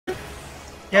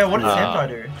Yeah, what does Sentai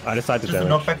do? I decided to Does damage.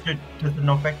 it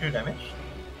knock back do damage?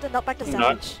 The knockback does No.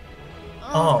 damage.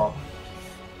 Oh.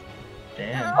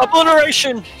 Damn.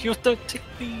 Obliteration! You don't take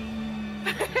me.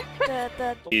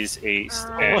 Is east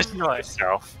what's and yours?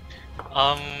 south.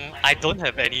 I don't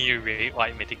have any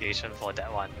rate-wide mitigation for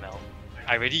that one, Mel.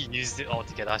 I already used it all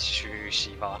to get us through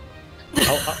Shiva.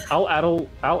 I'll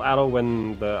addle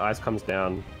when the ice comes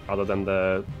down, other than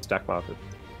the stack market.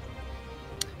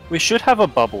 We should have a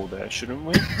bubble there, shouldn't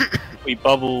we? We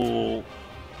bubble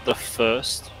the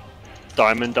first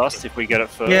diamond dust if we get it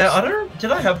first. Yeah, I don't.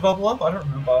 Did I have bubble up? I don't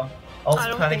remember. I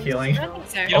was panic healing. I don't think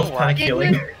so. You I know was what? panic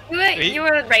healing. You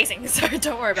were racing, so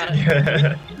don't worry about it.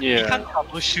 Yeah. We Yeah. can't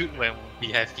troubleshoot when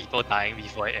we have people dying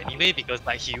before it anyway because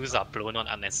like heals are blown on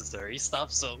unnecessary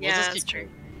stuff, so we'll Yeah, just that's keep true.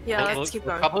 going. Yeah, We'll let's keep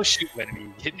going. troubleshoot when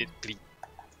we hit it bleed.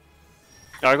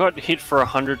 I got hit for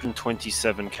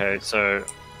 127k, so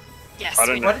Yes. I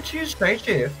don't Why know. did you use straight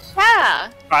shift?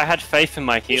 Yeah. I had faith in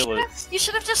my healers. You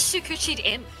should have just Sukuchi'd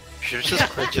in. Should have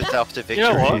just quit yourself to You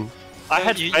victory. know what? I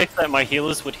had you- faith that my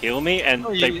healers would heal me, and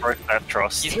Oh, they you- broke that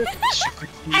trust. You should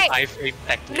Hey, iframe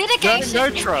tactic. Mitigation No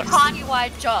is a trust.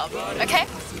 party-wide job, okay?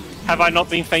 Have I not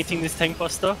been fainting this tank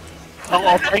buster?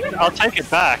 I'll take it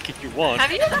back if you want.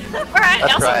 Have you? Alright,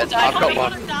 That's Elsa right, will die. I've got I'll be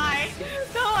one. gonna die.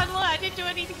 No, I didn't do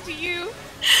anything to you.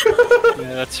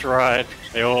 Yeah, that's right.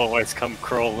 They always come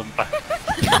crawling back.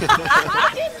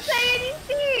 I didn't say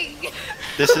anything.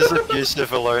 This is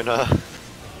abusive, Alona.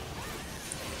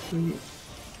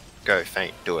 Go,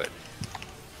 faint, do it.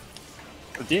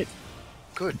 I did.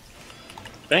 Good.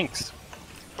 Thanks.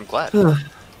 I'm glad.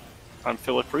 I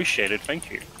feel appreciated.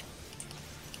 Thank you.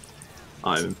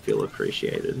 I feel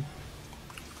appreciated.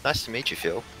 Nice to meet you,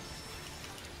 Phil.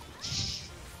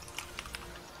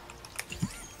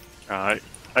 Alright,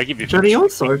 I give you. Johnny, you're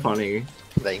so funny.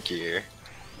 Thank you.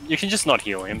 You can just not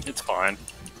heal him. It's fine.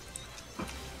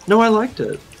 No, I liked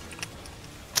it.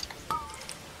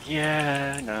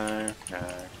 Yeah, no.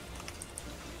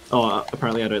 Oh,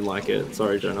 apparently I don't like it.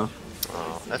 Sorry, Jonah.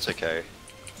 Oh, that's okay.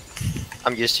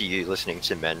 I'm used to you listening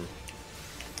to men.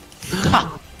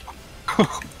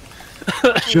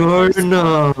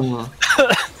 Jonah!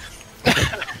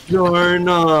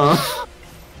 Jonah!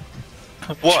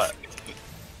 What?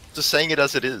 Just saying it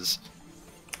as it is.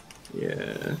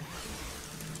 Yeah.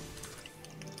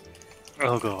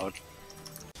 Oh god.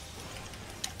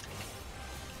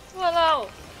 Walao.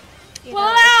 You know,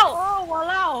 Walao. Oh,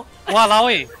 walao.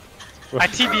 Walao eh! I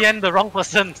TBN the wrong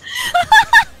person.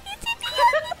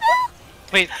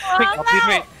 Wait, quick,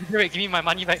 wait, give me my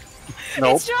money back.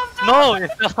 Nope. It's dropped No,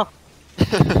 it's not.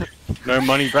 No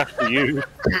money back for you.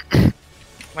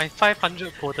 My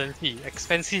 500 potency,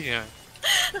 expensive, you know.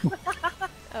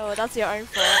 Oh, that's your own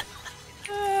fault.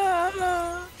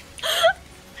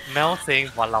 Mel saying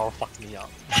walao fucked me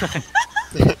up.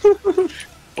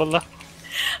 Wallah.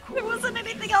 There wasn't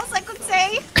anything else I could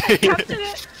say. I captured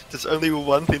it. There's only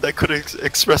one thing that could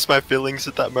express my feelings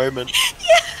at that moment.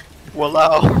 Yeah.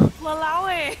 Walao. Walao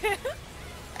eh.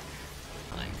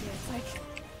 It's like,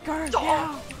 go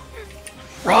now.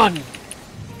 Run!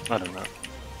 I don't know.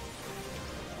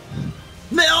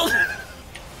 Mel!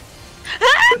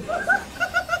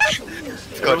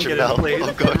 Gotcha, Mel. Please.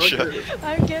 Oh, gotcha.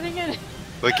 I'm getting it.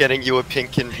 We're getting you a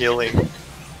pink and healing.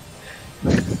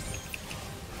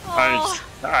 Oh,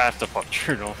 I have to pop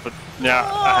True off, but now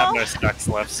I have no stacks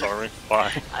left, sorry.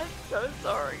 Bye. I'm so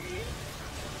sorry.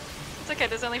 It's okay,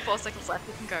 there's only 4 seconds left.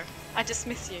 You can go. I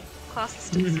dismiss you. Class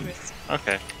is dismissed.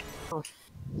 Okay.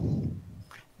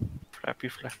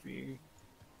 Flappy.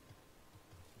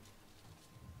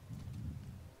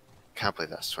 Can't believe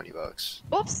that's $20.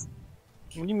 Oops.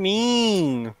 What do you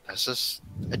mean? That's just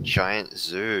a giant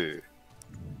zoo.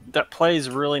 That plays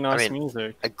really nice mean-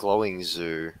 music. A glowing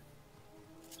zoo.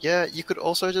 Yeah, you could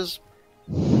also just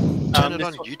turn it this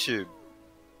on one- YouTube.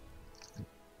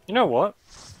 You know what?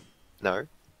 No?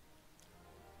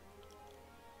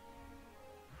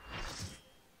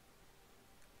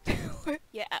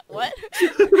 Yeah, what?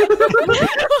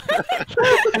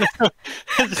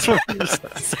 I just wanted to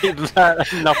say that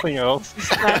and nothing else.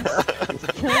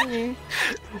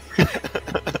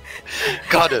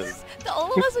 Got him!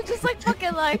 All of us were just like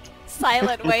fucking like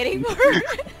silent waiting for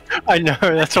it. I know,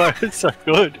 that's why it's so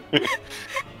good.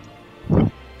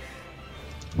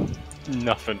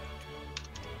 Nothing.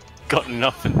 Got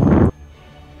nothing.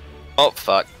 Oh,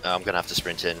 fuck. I'm gonna have to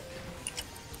sprint in.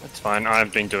 That's fine,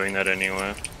 I've been doing that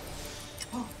anyway.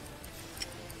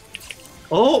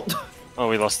 Oh! Oh,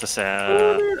 we lost the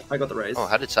sound. I got the raise. Oh,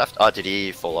 how did Saft? Oh, did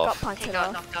he fall Got off? punctured Got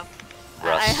off. knocked off. I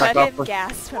Rust. heard Back him up.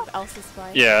 gasp from Elsa's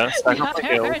fight. Yeah, stack up the I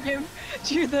hill. heard him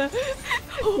do the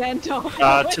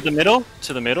Gandalf. To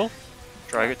the middle.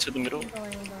 Drag it to the middle.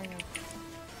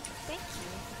 Thank you.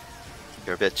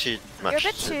 You're a bit too You're a much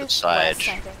bit to too the side. west,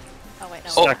 I think. Oh wait, no.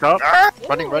 Stack up.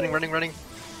 Running.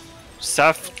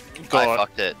 Saf I got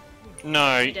fucked it.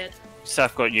 no. You did.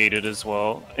 Saf got yeeted as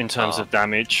well in terms Oh. of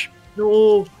damage.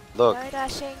 No. Look, No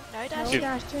dashing, no No dashing.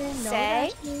 dashing, no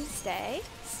Stay, dashing. stay.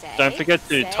 Don't forget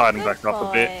to Stay. tighten Good back up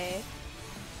a bit.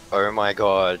 boy. oh my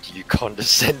god, you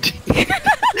condescending.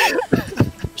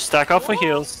 Stack up for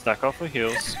heals. Stack up for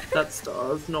heals. That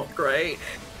star's not great.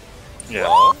 Yeah.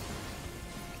 What?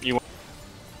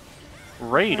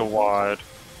 Raid or wide.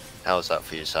 How was that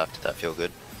for you, Saf? Did that feel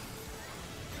good?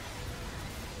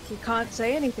 He can't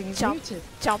say anything, he's Jump. muted.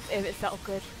 Jump if it felt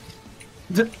good.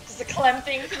 It's a clem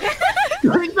thing.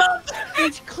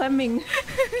 He's clemming.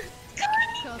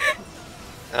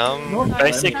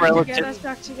 Basic Stack relative. together,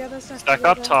 stack together, Stack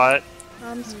up tight.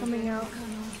 Arms coming out.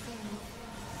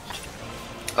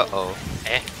 Uh-oh.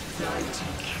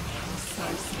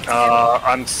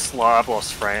 I'm I've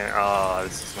lost frame.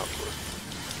 This is not good.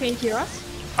 Can you hear us?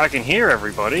 I can hear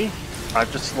everybody.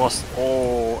 I've just lost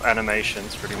all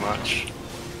animations pretty much.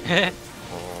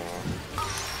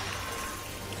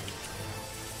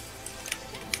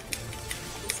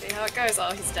 See how it goes.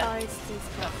 Oh, he's dead. Oh, he's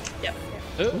got. Yep.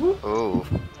 Ooh.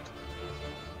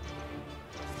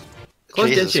 Close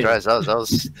Jesus Genshin. Christ, that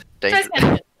was dangerous. Close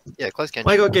Genshin. Yeah, close Genshin.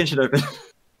 I got Genshin open.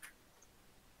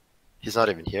 He's not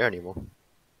even here anymore.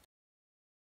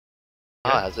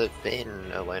 Ah, has it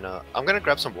been, Elena? I'm gonna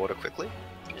grab some water quickly.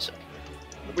 Give me a sec.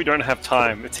 We don't have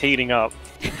time. It's heating up.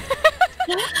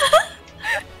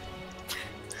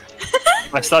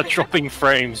 If I start dropping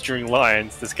frames during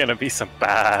Lions, there's gonna be some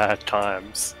bad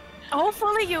times.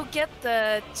 Hopefully you'll get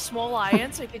the small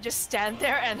iron so you can just stand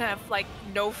there and have like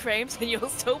no frames and you'll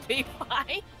still be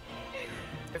fine.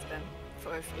 If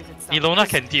it's not- Ilona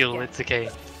can deal, Yeah. it's okay.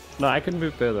 No, I can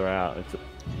move further out. It's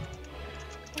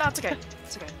No, it's okay.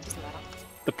 It's okay. Doesn't matter.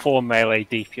 The poor melee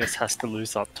DPS has to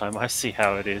lose uptime. I see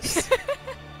how it is.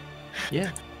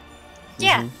 yeah.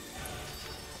 Yeah. You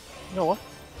know what?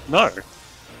 No.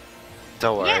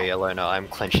 Don't worry, Elena, I'm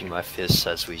clenching my fists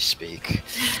as we speak.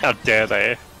 How dare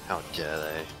they? How dare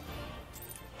they?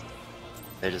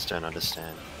 They just don't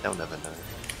understand. They'll never know.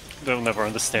 They'll never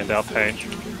understand our pain.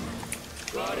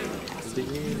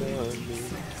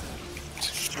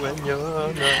 When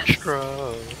you're not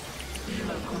strong.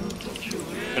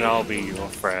 And I'll be your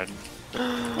friend.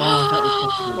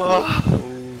 Oh,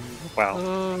 Wow.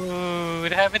 Ooh,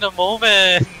 we're having a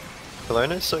moment!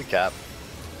 Elena's so gap.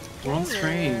 We're on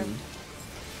stream.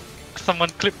 Someone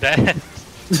clip that.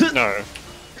 No.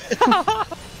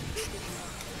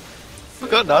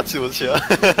 Forgot Natsu was here.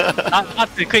 Not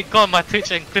too quick, go on my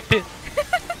Twitch and clip it.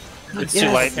 It's too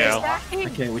late now.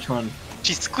 Okay, which one?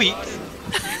 She squeaked.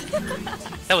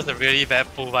 That was a really bad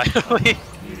pull, by the way.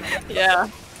 Yeah.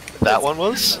 That one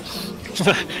was?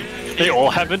 They all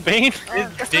haven't been?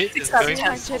 It's going to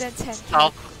 110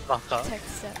 South Baka.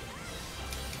 text step.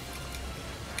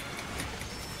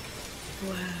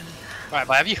 Right,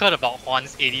 but have you heard about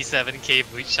Juan's 87k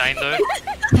breach shine though?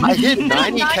 I hit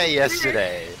 90k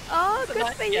yesterday. Oh, good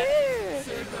for you.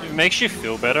 It makes you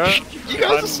feel better. You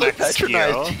guys are so I'm max gear.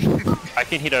 patronizing. I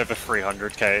can hit over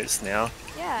 300k's now.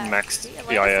 Yeah. Max see, BIS.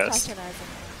 patronizing.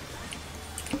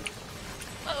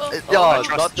 Oh, trust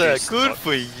not you, the good Scott.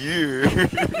 for you.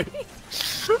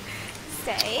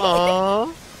 Stay.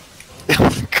 Aww.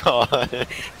 Oh god.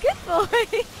 Good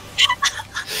boy.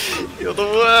 You're the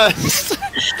worst.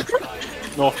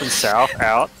 North and south,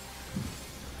 out.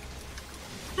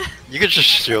 You could just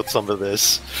shield some of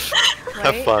this.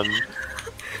 Have Right? fun.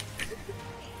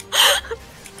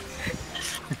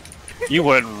 You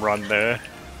wouldn't run there.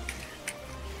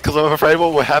 Because I'm afraid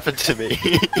what will happen to me.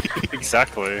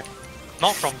 Exactly.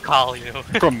 Not from Carl, you know.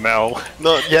 From Mel.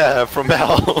 Not, yeah, from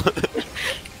Al.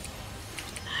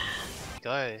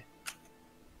 Go.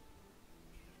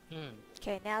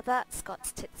 Okay, now that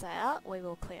Scott's tits are out, we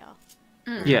will clear.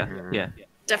 Yeah, yeah.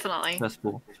 Definitely. First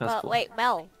ball. First But ball. wait,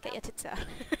 Mel, get your tits out.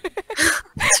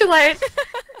 Too late.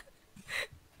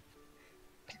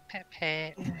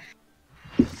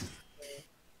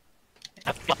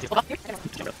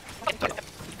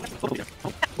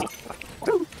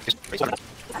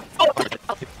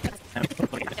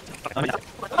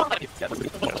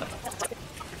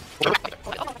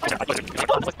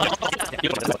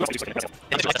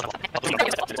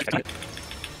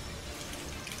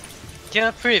 Gear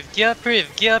approved, gear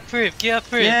approved, gear approved, gear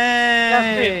approved.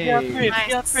 Yay! Gear approved,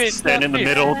 gear approved. Stand in the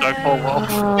middle, don't fall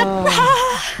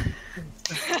off.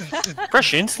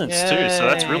 Fresh instance too, so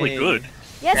that's really good.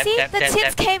 Yeah, see? The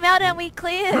tips came out and we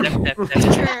cleared. No,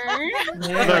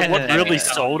 what really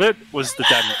sold it was the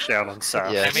damage down on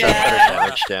Sam. Yeah,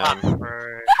 Sam put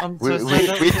her damage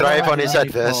down. We thrive on his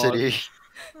adversity.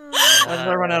 Why did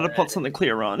I run out of pots on the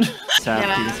clear run? Sav,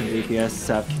 give me some DPS.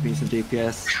 Sav, give me some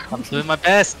DPS. I'm doing my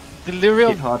best.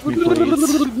 Delirium. Hit hard me,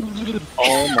 please.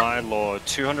 Oh my lord,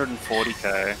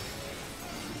 240k.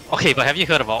 Okay, but have you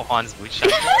heard about Juan's boot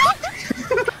shot?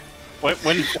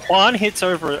 When Juan hits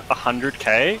over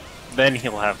 100k, then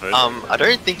he'll have it. I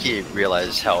don't think you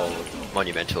realise how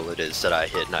monumental it is that I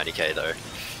hit 90k though.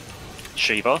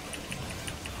 Shiva.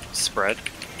 Spread.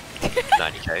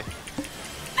 90k.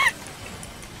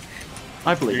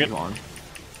 I believe you, Juan.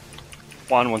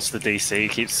 Juan wants the DC,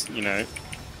 keeps, you know,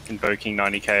 invoking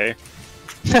 90k.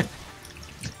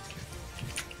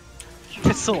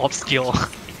 It's so obscure.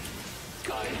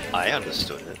 I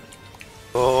understood it.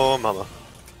 Oh, mama.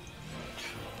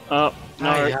 No,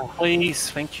 yeah.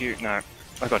 please, thank you. No,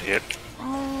 I got hit.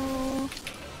 Oh.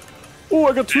 Oh,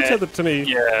 I got two tethered to me.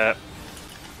 Yeah.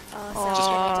 Oh, Sam's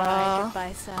gonna die.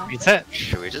 Goodbye, Sam. Reset.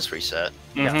 Should we just reset?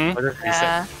 Mm-hmm.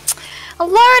 Yeah.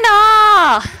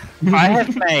 Alona! I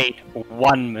have made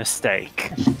one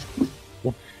mistake.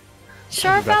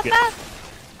 Sure about that?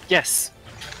 Yes.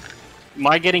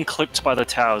 My getting clipped by the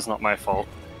tower is not my fault.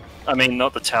 I mean,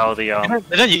 not the tower, the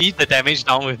Didn't you eat the damage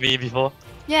down with me before?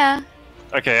 Yeah.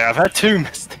 Okay, I've had two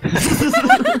mistakes.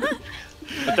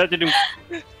 But that didn't...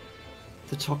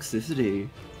 The toxicity.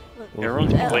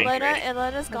 Everyone's playing me.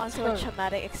 Elona's gone through a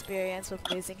traumatic experience with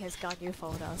losing his Ganyu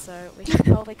folder, so we should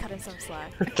probably cut him some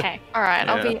slack. Okay, alright,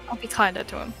 Yeah. I'll be kinder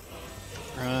to him.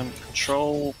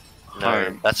 Control... No,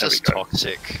 home. that's There we just go.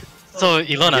 toxic. So,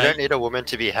 You don't Ilona, need a woman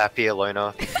to be happy,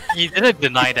 Alona. you didn't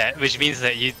deny that, which means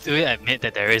that you do admit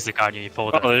that there is a Ganyu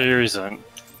folder. Oh, there isn't.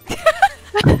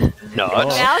 No,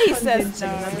 Now he says no.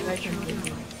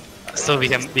 So we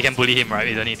can bully him, right?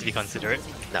 We don't need to be considerate.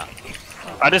 no.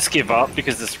 I just give up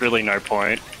because there's really no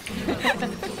point.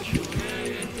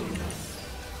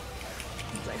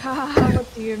 It's like, ha ha ha,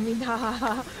 what do you mean? Ha ha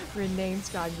ha. Renames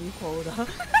Ganyu folder.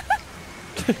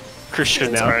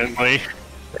 Christians Now- only.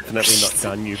 Definitely not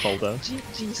Ganyu folder.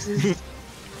 Jesus.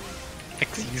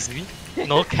 Excuse me?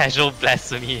 No casual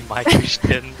blasphemy in my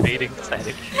Christian dating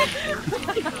setting.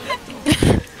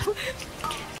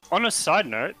 On a side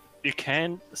note, you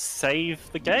can save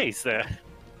the gays there.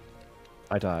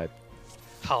 I died.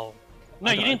 How?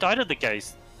 No, you didn't die to the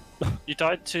gays. You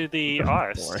died to the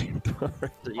ice. Boring.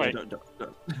 Wait.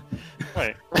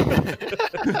 Wait.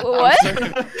 What?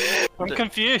 I'm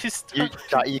confused. You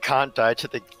can't die to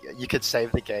the. You could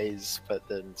save the gays, but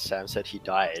then Sam said he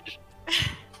died.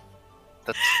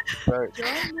 That's so.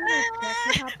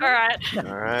 Alright,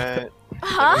 Alright.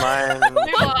 Huh? Never mind.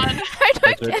 move on. I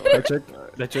don't get it.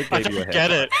 That joke I gave you a don't get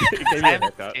haircut. it. It gave you a I'm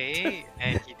haircut. gay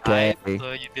and he died, Gay.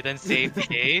 so you didn't save the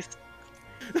gays?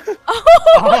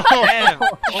 Oh, Damn! Oh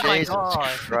my Jesus god!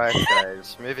 Christ,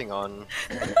 guys. Moving on.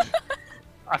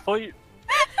 I thought you.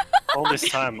 All this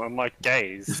time, I'm like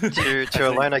gays. To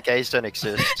Alona, gays don't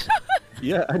exist.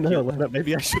 Yeah, I know, Elena.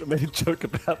 Maybe I should have made a joke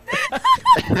about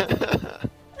that.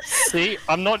 See,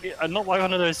 I'm not like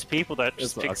one of those people that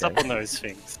just It's picks okay. up on those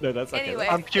things. No, that's okay. Anyway.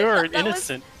 I'm pure and That was-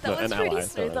 innocent. that No, was an pretty ally,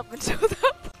 smooth sorry. up until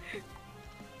that.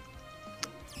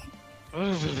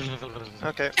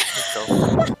 Okay, let's go.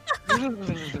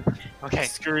 Okay,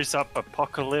 Screws up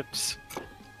apocalypse.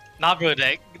 nah bro,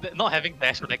 not having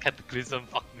dash on that cataclysm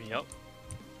fucked me up.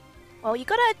 Well, you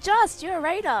gotta adjust. You're a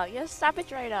raider. You're a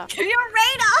savage raider. I've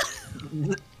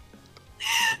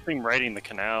been raiding the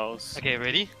canals. Okay,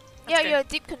 ready? Yeah, you're a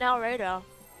deep canal raider.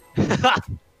 Big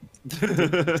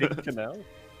canal.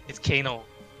 It's Kano.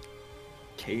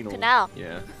 Canal. Canal.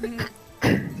 Yeah.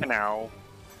 Canal.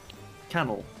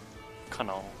 Canal.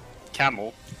 Canal.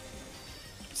 Camel.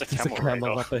 It's a It's a camel camel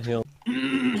raider. up a hill.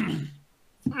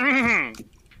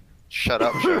 Shut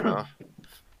up, Jonah.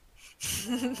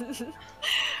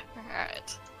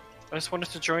 Alright. I just wanted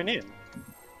to join in.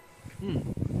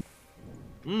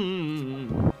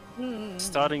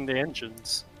 Starting the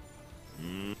engines.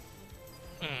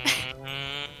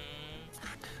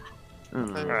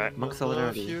 Alright. Monk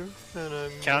solidarity.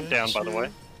 Countdown, by the way.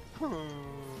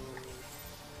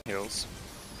 Hills.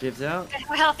 Divs out. Okay,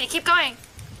 we're healthy, keep going!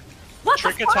 What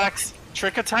Trick the fuck? attacks.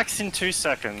 Trick attacks in 2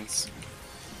 seconds.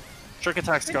 Trick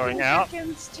attacks going out.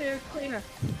 Seconds to clear.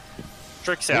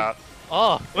 Tricks out.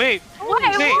 Oh, wait!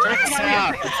 Wait, Tricks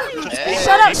out.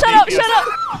 Shut up, shut up, shut up!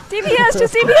 DPS,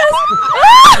 just DPS!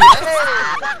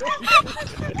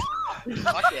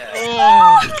 Fuck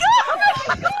yeah.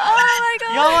 Oh my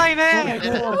god! You're my man!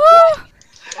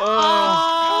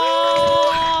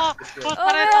 Oh,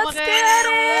 that's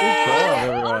scary! Good job,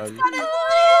 everyone.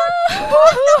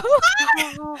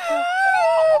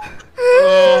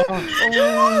 my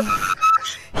god.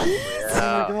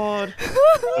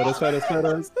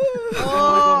 Photos. Oh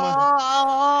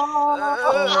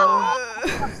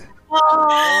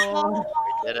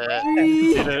We did it.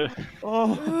 We did it.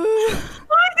 Oh.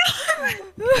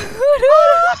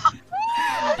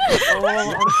 Oh,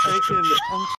 I'm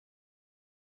shaking.